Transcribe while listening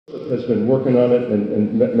has been working on it,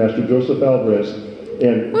 and Master Joseph Alvarez,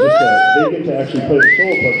 and just, they get to actually play the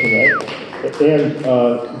solo part tonight.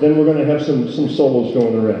 And then we're going to have some solos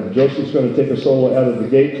going around. Joseph's going to take a solo out of the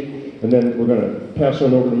gate, and then we're going to pass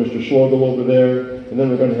on over to Mr. Schlegel over there, and then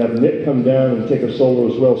we're going to have Nick come down and take a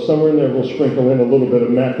solo as well. Somewhere in there we'll sprinkle in a little bit of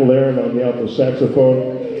Matt Laren on the alto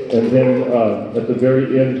saxophone, and then at the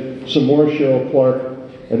very end, some more Cheryl Clark,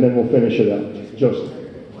 and then we'll finish it out. Joseph.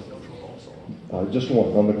 Just one,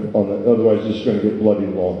 otherwise it's going to get bloody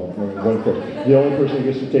long. One course. The only person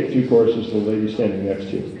who gets to take 2 choruses is the lady standing next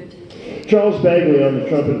to you. Charles Bagley on the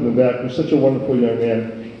trumpet in the back was such a wonderful young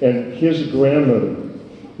man, and his grandmother,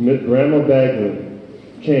 Grandma Bagley,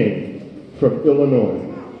 came from Illinois.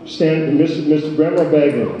 Miss Grandma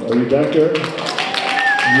Bagley, are you back there?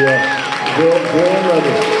 Yes.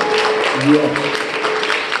 Grandmother. Yes.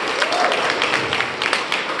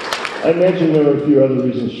 I imagine there were a few other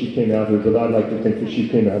reasons she came out here, but I'd like to think that she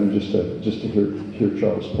came out here just to hear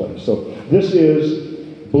Charles play. So this is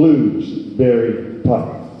Blues Bari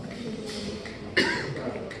Pie.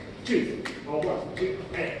 2, 1, 2,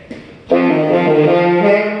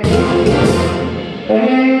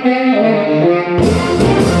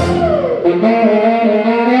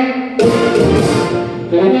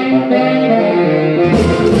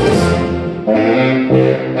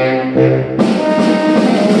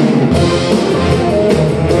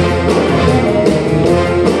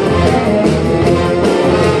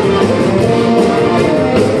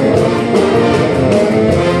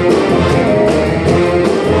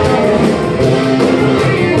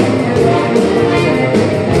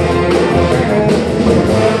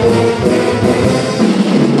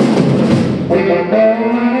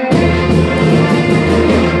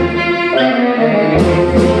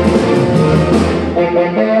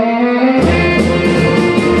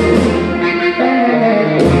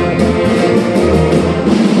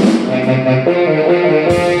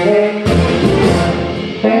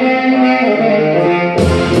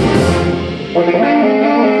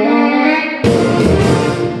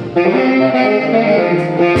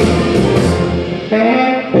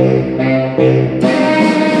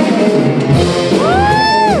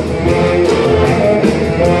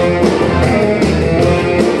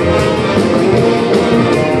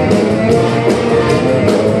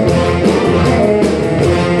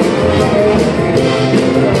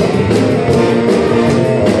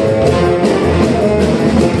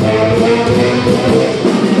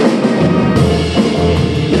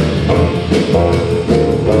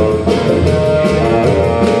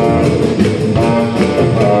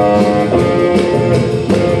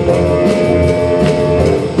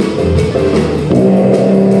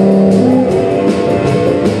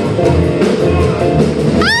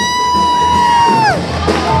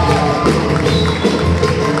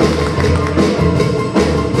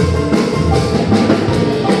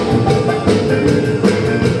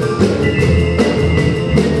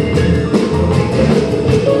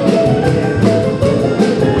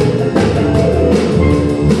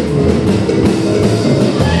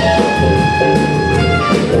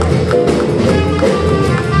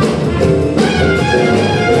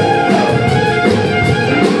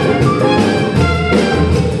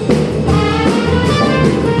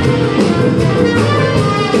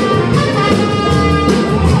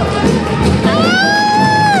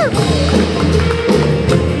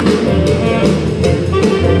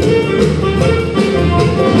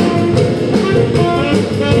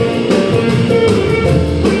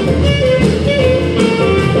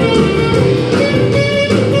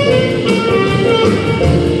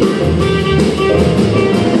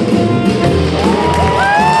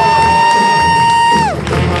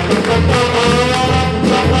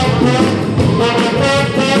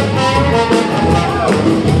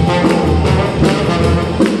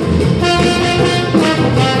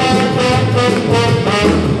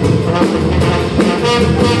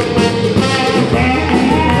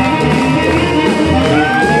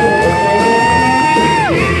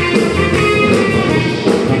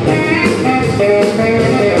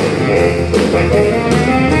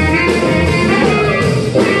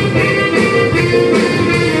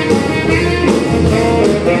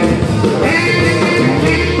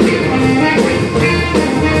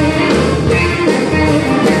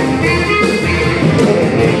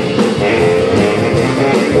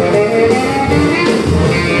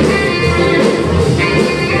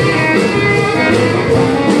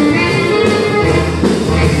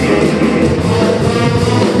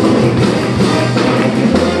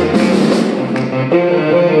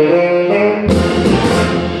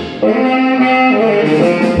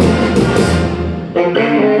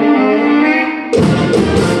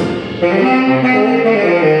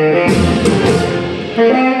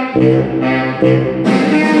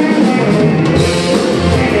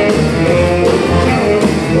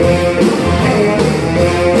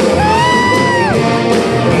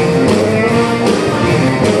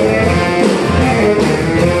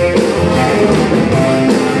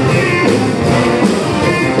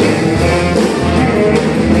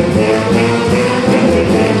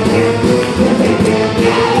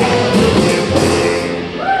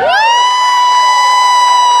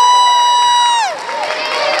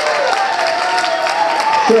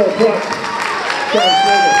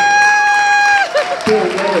 Phil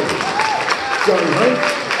Rose, John Hunt,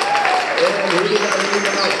 and here we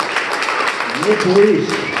got Nick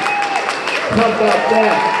Reese. How about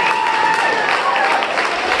that?